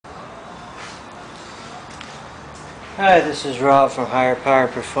Hi, this is Rob from Higher Power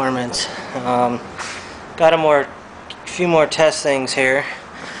Performance. Got a few more test things here.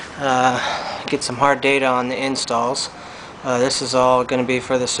 Get some hard data on the installs. This is all going to be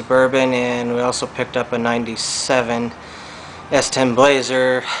for the Suburban, and we also picked up a 97 S10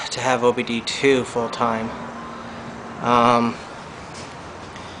 Blazer to have OBD2 full time.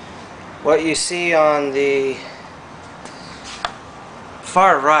 What you see on the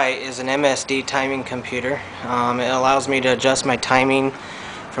far right is an MSD timing computer. It allows me to adjust my timing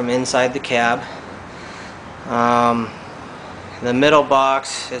from inside the cab. The middle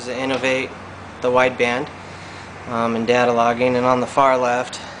box is the Innovate, the wideband, and data logging, and on the far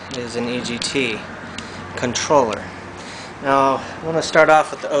left is an EGT controller. Now I want to start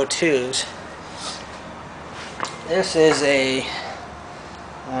off with the O2s. This is a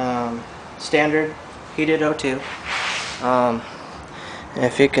standard heated O2. And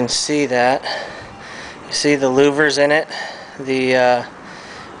if you can see that, you see the louvers in it. The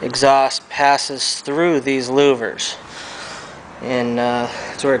exhaust passes through these louvers, and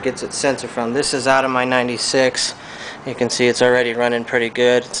that's where it gets its sensor from. This is out of my 96. You can see it's already running pretty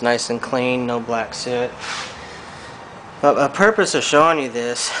good. It's nice and clean, no black soot. But the purpose of showing you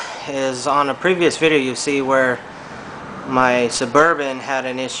this is, on a previous video you see where my Suburban had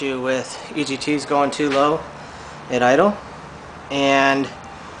an issue with EGTs going too low at idle. And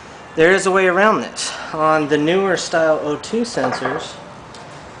there is a way around this. On the newer style O2 sensors,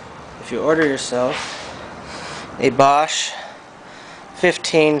 if you order yourself a Bosch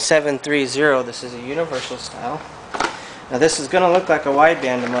 15730, this is a universal style. Now this is going to look like a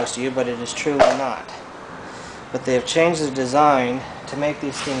wideband to most of you, but it is truly not. But they have changed the design to make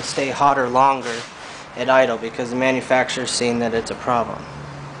these things stay hotter longer at idle, because the manufacturer's seen that it's a problem.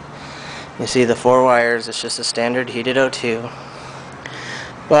 You see the 4 wires, it's just a standard heated O2.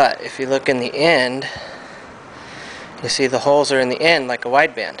 But if you look in the end, you see the holes are in the end like a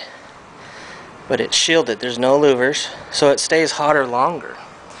wideband. But it's shielded, there's no louvers, so it stays hotter longer.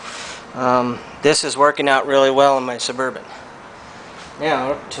 This is working out really well in my Suburban.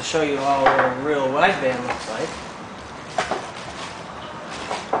 Now, to show you how a real wideband looks like.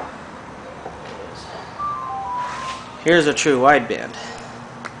 Here's a true wideband.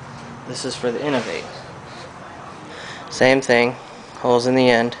 This is for the Innovate. Same thing. Holes in the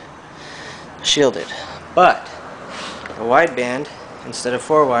end, shielded. But the wideband, instead of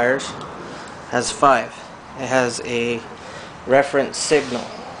 4 wires, has 5. It has a reference signal.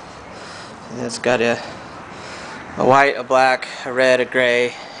 It's got a white, a black, a red, a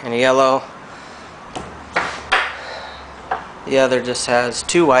gray, and a yellow. The other just has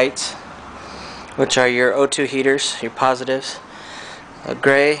 2 whites, which are your O2 heaters, your positives, a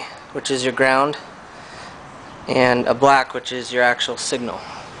gray, which is your ground, and a black, which is your actual signal.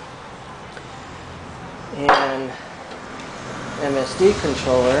 And MSD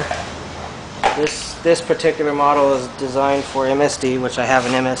controller, this particular model is designed for MSD, which I have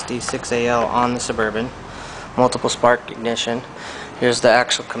an MSD 6AL on the Suburban, multiple spark ignition. Here's the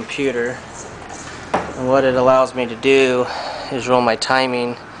actual computer, and what it allows me to do is roll my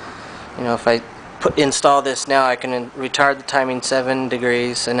timing. You know, if I install this now, I can retard the timing 7.5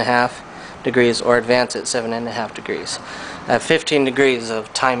 degrees or advance it 7.5 degrees. I have 15 degrees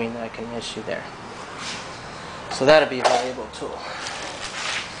of timing that I can issue there. So that'll be a valuable tool.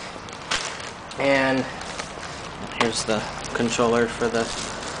 And here's the controller for the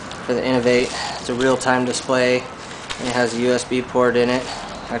Innovate. It's a real-time display, and it has a USB port in it,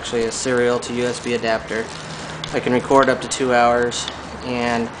 actually a serial to USB adapter. I can record up to 2 hours,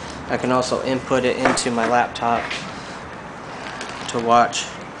 and I can also input it into my laptop to watch.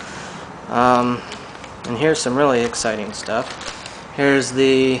 And here's some really exciting stuff. Here's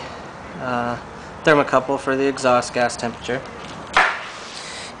the thermocouple for the exhaust gas temperature.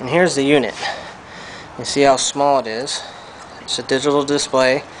 And here's the unit. You see how small it is. It's a digital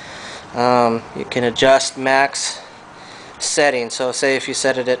display. You can adjust max settings. So say if you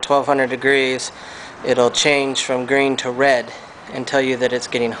set it at 1200 degrees, it'll change from green to red and tell you that it's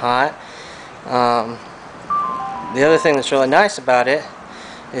getting hot. The other thing that's really nice about it,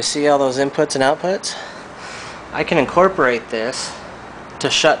 you see all those inputs and outputs? I can incorporate this to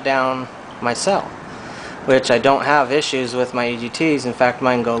shut down my cell, which I don't have issues with my EGTs. In fact,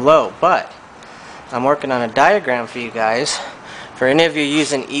 mine go low. But I'm working on a diagram for you guys. For any of you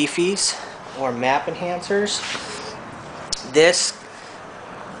using EFIs or map enhancers,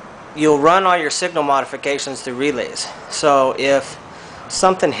 you'll run all your signal modifications through relays. So if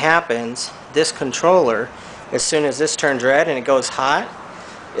something happens, this controller, as soon as this turns red and it goes hot,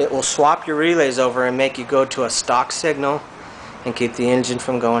 it will swap your relays over and make you go to a stock signal and keep the engine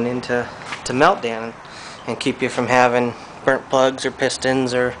from going into meltdown and keep you from having burnt plugs or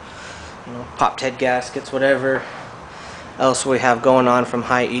pistons or popped head gaskets, whatever else we have going on from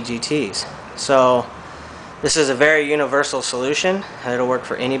high EGTs. So this is a very universal solution. It'll work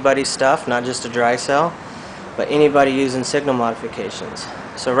for anybody's stuff, not just a dry cell, but anybody using signal modifications.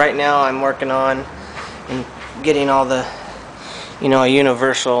 So right now I'm working on getting all the, a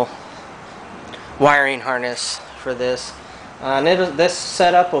universal wiring harness for this. And this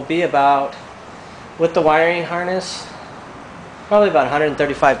setup will be about, with the wiring harness, probably about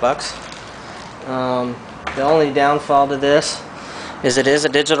 135 bucks. The only downfall to this is it is a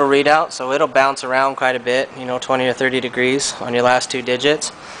digital readout, so it'll bounce around quite a bit, 20 or 30 degrees on your last two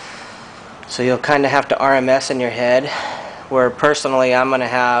digits. So you'll kind of have to RMS in your head, where personally I'm going to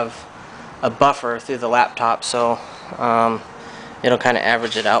have a buffer through the laptop, so it'll kind of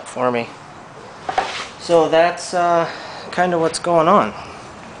average it out for me. So that's kind of what's going on.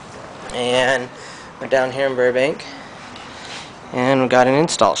 And we're down here in Burbank, and we've got an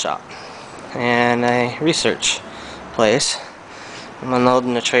install shop and a research place. I'm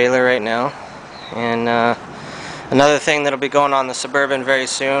unloading the trailer right now, and another thing that'll be going on the Suburban very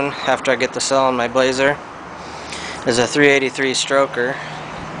soon after I get the cell on my Blazer is a 383 stroker,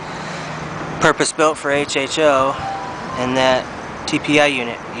 purpose built for HHO, and that TPI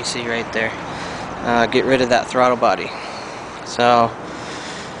unit you see right there. Get rid of that throttle body. So,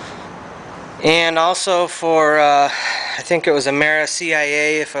 and also for I think it was America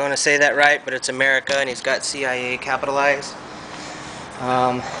CIA, if I want to say that right, but it's America and he's got CIA capitalized.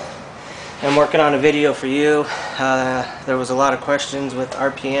 I'm working on a video for you. There was a lot of questions with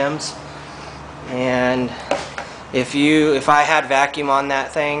RPMs, and if I had vacuum on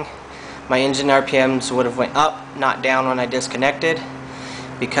that thing, my engine RPMs would have went up, not down when I disconnected,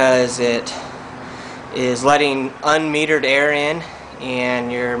 because it is letting unmetered air in,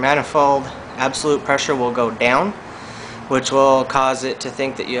 and your manifold absolute pressure will go down, which will cause it to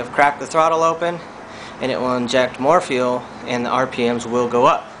think that you have cracked the throttle open, and it will inject more fuel, and the RPMs will go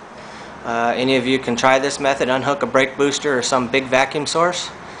up. Any of you can try this method, unhook a brake booster or some big vacuum source,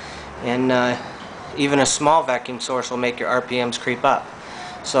 and even a small vacuum source will make your RPMs creep up.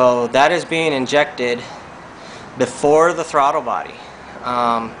 So that is being injected before the throttle body.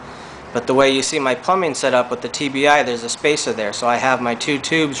 But the way you see my plumbing set up with the TBI, there's a spacer there, so I have my two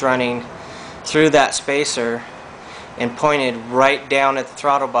tubes running through that spacer and pointed right down at the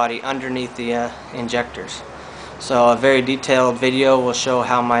throttle body underneath the injectors. So a very detailed video will show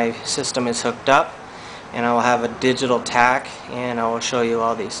how my system is hooked up, and I will have a digital tach, and I will show you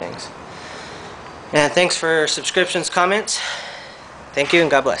all these things. And thanks for subscriptions, comments. Thank you,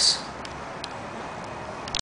 and God bless.